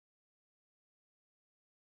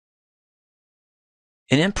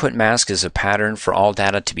An input mask is a pattern for all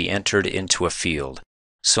data to be entered into a field.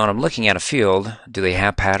 So when I'm looking at a field, do they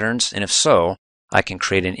have patterns? And if so, I can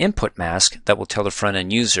create an input mask that will tell the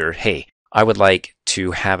front-end user, hey, I would like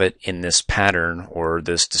to have it in this pattern or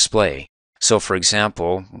this display. So for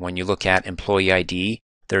example, when you look at employee ID,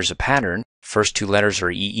 there's a pattern. First two letters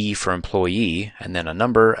are EE for employee, and then a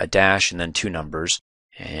number, a dash, and then two numbers.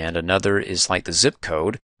 And another is like the zip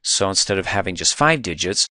code. So instead of having just 5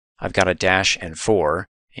 digits, I've got a dash and 4.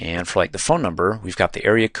 And for like the phone number, we've got the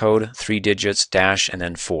area code, 3 digits, dash, and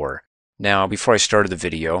then 4. Now, before I started the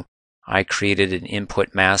video, I created an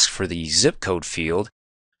input mask for the zip code field.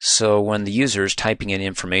 So when the user is typing in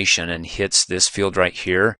information and hits this field right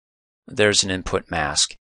here, there's an input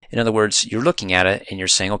mask. In other words, you're looking at it and you're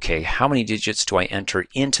saying, okay, how many digits do I enter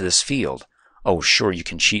into this field? Oh, sure, you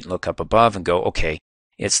can cheat and look up above and go, okay,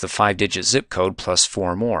 it's the 5-digit zip code plus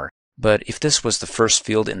 4 more. But if this was the first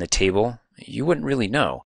field in the table, you wouldn't really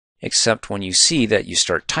know, except when you see that you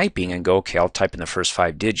start typing and go, okay, I'll type in the first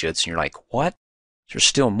 5 digits, and you're like, what? There's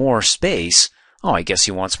still more space. Oh, I guess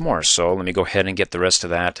he wants more, so let me go ahead and get the rest of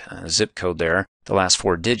that zip code there, the last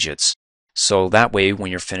 4 digits. So that way, when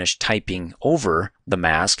you're finished typing over the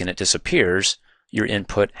mask and it disappears, your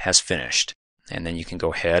input has finished. And then you can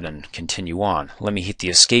go ahead and continue on. Let me hit the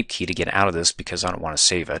escape key to get out of this because I don't want to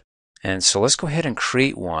save it. And so let's go ahead and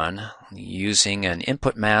create one using an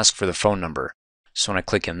input mask for the phone number. So when I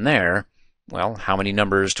click in there, well, how many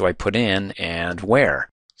numbers do I put in and where?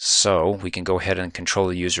 So we can go ahead and control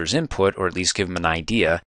the user's input, or at least give them an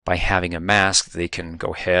idea by having a mask. They can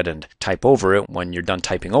go ahead and type over it. When you're done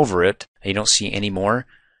typing over it and you don't see any more,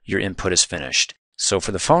 your input is finished. So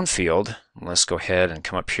for the phone field, let's go ahead and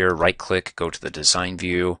come up here, right click, go to the design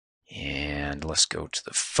view, and let's go to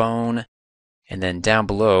the phone. And then down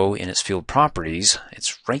below in its field properties,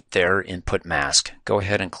 it's right there, input mask. Go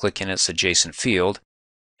ahead and click in its adjacent field,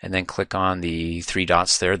 and then click on the 3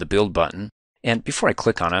 dots there, the build button. And before I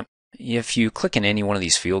click on it, if you click in any one of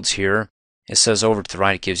these fields here, it says over to the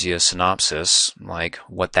right, it gives you a synopsis, like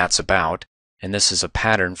what that's about. And this is a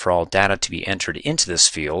pattern for all data to be entered into this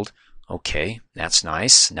field. Okay, that's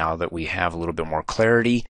nice. Now that we have a little bit more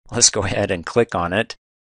clarity, let's go ahead and click on it.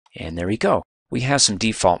 And there we go. We have some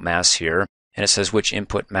default masks here. And it says which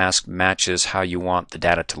input mask matches how you want the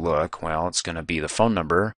data to look. Well, it's going to be the phone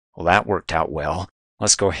number. Well, that worked out well.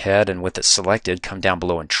 Let's go ahead and with it selected, come down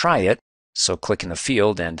below and try it. So click in the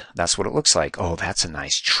field and that's what it looks like. Oh, that's a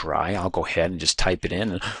nice try. I'll go ahead and just type it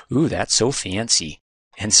in. And, ooh, that's so fancy.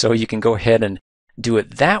 And so you can go ahead and do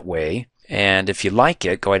it that way. And if you like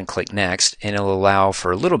it, go ahead and click next, and it'll allow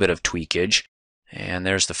for a little bit of tweakage. And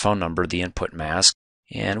there's the phone number, the input mask.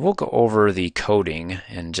 And we'll go over the coding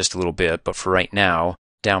in just a little bit, but for right now,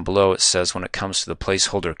 down below it says when it comes to the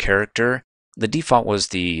placeholder character, the default was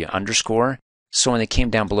the underscore. So when they came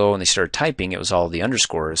down below and they started typing, it was all the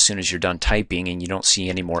underscore. As soon as you're done typing and you don't see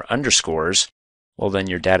any more underscores, well then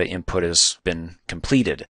your data input has been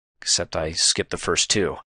completed, except I skipped the first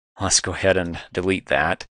 2. Let's go ahead and delete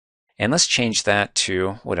that. And let's change that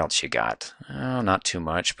to, what else you got? Oh, not too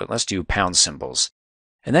much, but let's do pound symbols.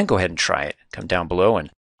 And then go ahead and try it. Come down below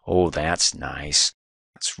and, oh, that's nice.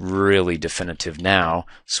 It's really definitive now.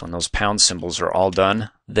 So when those pound symbols are all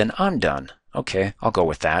done, then I'm done. Okay, I'll go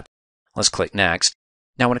with that. Let's click next.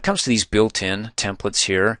 Now when it comes to these built-in templates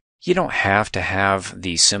here, you don't have to have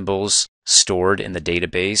the symbols stored in the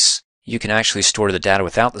database. You can actually store the data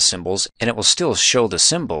without the symbols, and it will still show the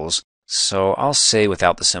symbols. So I'll say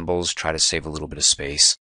without the symbols, try to save a little bit of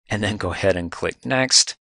space. And then go ahead and click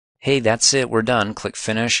next. Hey, that's it, we're done. Click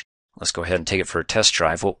finish. Let's go ahead and take it for a test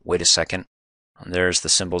drive. Oh, wait a second. And there's the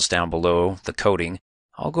symbols down below, the coding.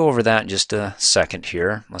 I'll go over that in just a second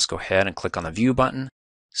here. Let's go ahead and click on the view button.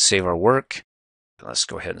 Save our work. Let's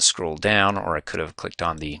go ahead and scroll down, or I could have clicked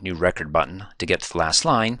on the new record button to get to the last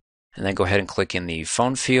line. And then go ahead and click in the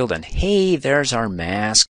phone field, and hey, there's our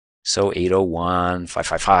mask. So 801,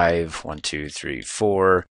 555, 1, 2, 3,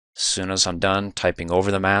 4. As soon as I'm done typing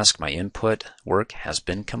over the mask, my input work has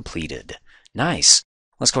been completed. Nice.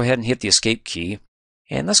 Let's go ahead and hit the escape key.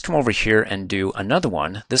 And let's come over here and do another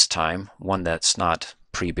one, this time one that's not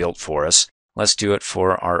pre-built for us. Let's do it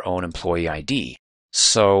for our own employee ID.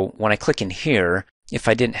 So when I click in here, if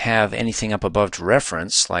I didn't have anything up above to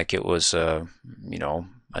reference, like it was a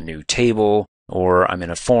new table, or I'm in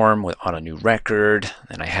a form on a new record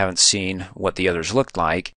and I haven't seen what the others looked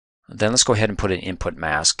like, then let's go ahead and put an input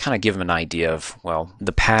mask, kind of give them an idea of, well,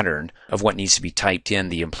 the pattern of what needs to be typed in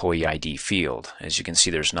the employee ID field. As you can see,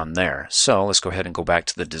 there's none there. So let's go ahead and go back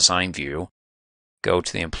to the design view, go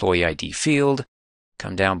to the employee ID field,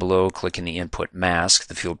 come down below, click in the input mask,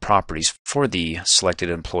 the field properties for the selected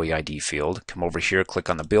employee ID field. Come over here, click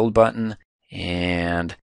on the build button,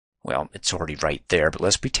 and well, it's already right there, but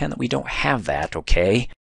let's pretend that we don't have that, okay?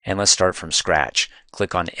 And let's start from scratch.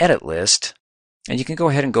 Click on Edit List, and you can go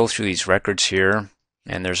ahead and go through these records here,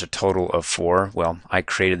 and there's a total of 4. Well, I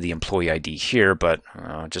created the employee ID here, but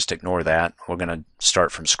just ignore that. We're going to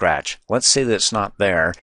start from scratch. Let's say that it's not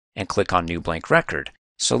there, and click on New Blank Record.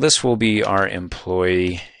 So this will be our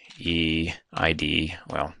employee ID,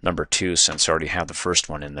 well, number 2, since I already have the first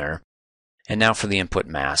one in there. And now for the input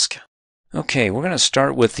mask. Okay, we're going to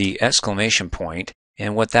start with the exclamation point,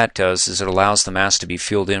 and what that does is it allows the mask to be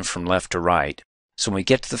filled in from left to right. So when we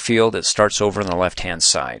get to the field, it starts over on the left-hand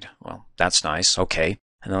side. Well, that's nice. Okay.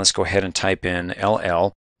 And then let's go ahead and type in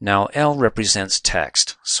LL. Now, L represents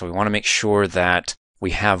text, so we want to make sure that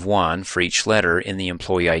we have one for each letter in the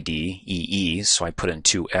employee ID, EE, so I put in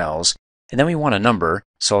 2 L's. And then we want a number,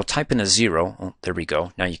 so I'll type in a 0. Oh, there we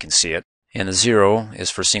go. Now you can see it. And the 0 is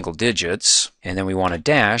for single digits. And then we want a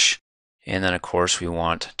dash. And then, of course, we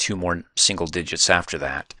want 2 more single digits after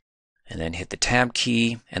that. And then hit the Tab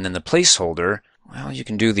key, and then the placeholder. Well, you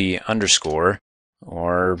can do the underscore,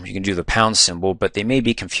 or you can do the pound symbol, but they may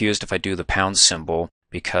be confused if I do the pound symbol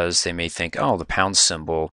because they may think, oh, the pound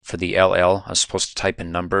symbol for the LL, I'm supposed to type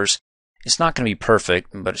in numbers. It's not going to be perfect,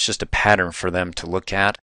 but it's just a pattern for them to look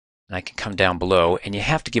at. And I can come down below, and you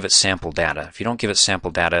have to give it sample data. If you don't give it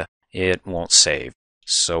sample data, it won't save.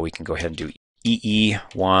 So we can go ahead and do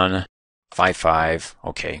EE155.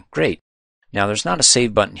 Okay, great. Now there's not a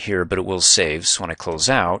save button here, but it will save. So when I close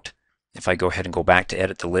out, if I go ahead and go back to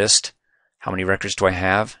edit the list, how many records do I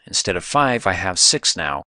have? Instead of 5, I have 6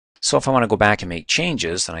 now. So if I want to go back and make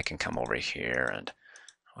changes, then I can come over here and,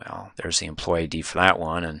 well, there's the employee ID for that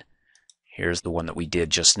one, and here's the one that we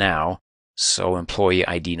did just now. So employee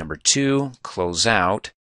ID number 2, close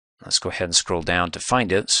out. Let's go ahead and scroll down to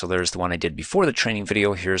find it. So there's the one I did before the training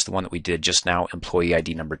video. Here's the one that we did just now, employee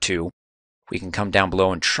ID number 2. We can come down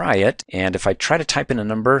below and try it, and if I try to type in a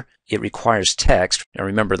number, it requires text. Now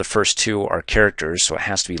remember, the first 2 are characters, so it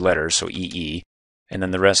has to be letters, so EE, and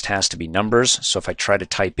then the rest has to be numbers. So if I try to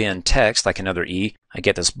type in text, like another E, I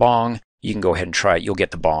get this bong. You can go ahead and try it. You'll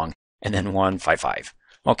get the bong, and then 155.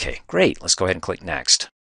 Okay, great. Let's go ahead and click Next.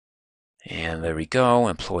 And there we go,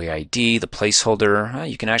 employee ID, the placeholder.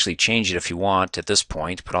 You can actually change it if you want at this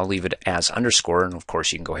point, but I'll leave it as underscore, and of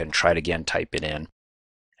course you can go ahead and try it again, type it in.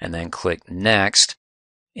 And then click Next,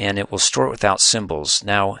 and it will store it without symbols.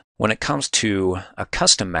 Now, when it comes to a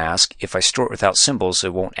custom mask, if I store it without symbols,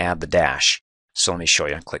 it won't add the dash. So let me show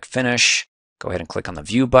you. Click Finish, go ahead and click on the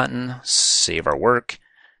View button, save our work,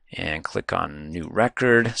 and click on New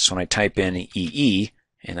Record. So when I type in EE,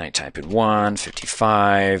 and I type in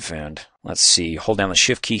 155, and let's see, hold down the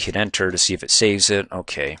Shift key, hit Enter to see if it saves it.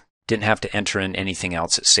 Okay, didn't have to enter in anything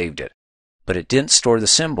else, it saved it. But it didn't store the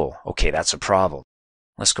symbol. Okay, that's a problem.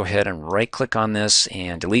 Let's go ahead and right-click on this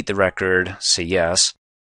and delete the record, say yes.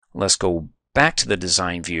 Let's go back to the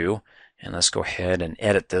design view, and let's go ahead and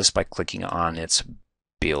edit this by clicking on its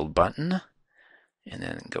Build button, and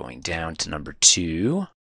then going down to number 2.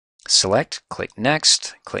 Select, click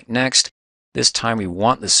Next, click Next. This time we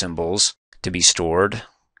want the symbols to be stored,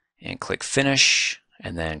 and click Finish,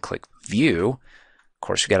 and then click View. Of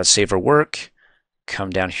course, we got to save our work.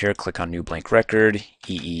 Come down here, click on New Blank Record,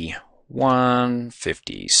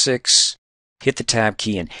 EE156. Hit the Tab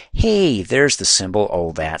key, and hey, there's the symbol.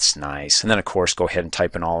 Oh, that's nice. And then, of course, go ahead and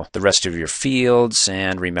type in all the rest of your fields.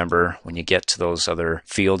 And remember, when you get to those other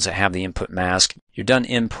fields that have the input mask, you're done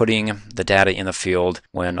inputting the data in the field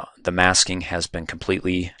when the masking has been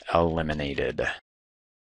completely eliminated.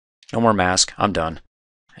 No more mask. I'm done.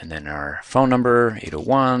 And then our phone number,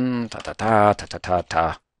 801,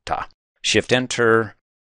 ta-ta-ta. Shift Enter,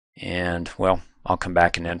 and, well, I'll come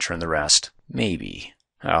back and enter in the rest. Maybe.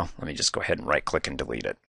 Well, let me just go ahead and right-click and delete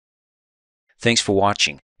it. Thanks for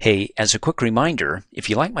watching. Hey, as a quick reminder, if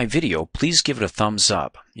you like my video, please give it a thumbs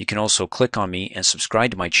up. You can also click on me and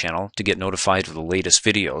subscribe to my channel to get notified of the latest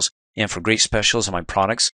videos. And for great specials on my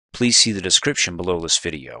products, please see the description below this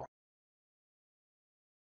video.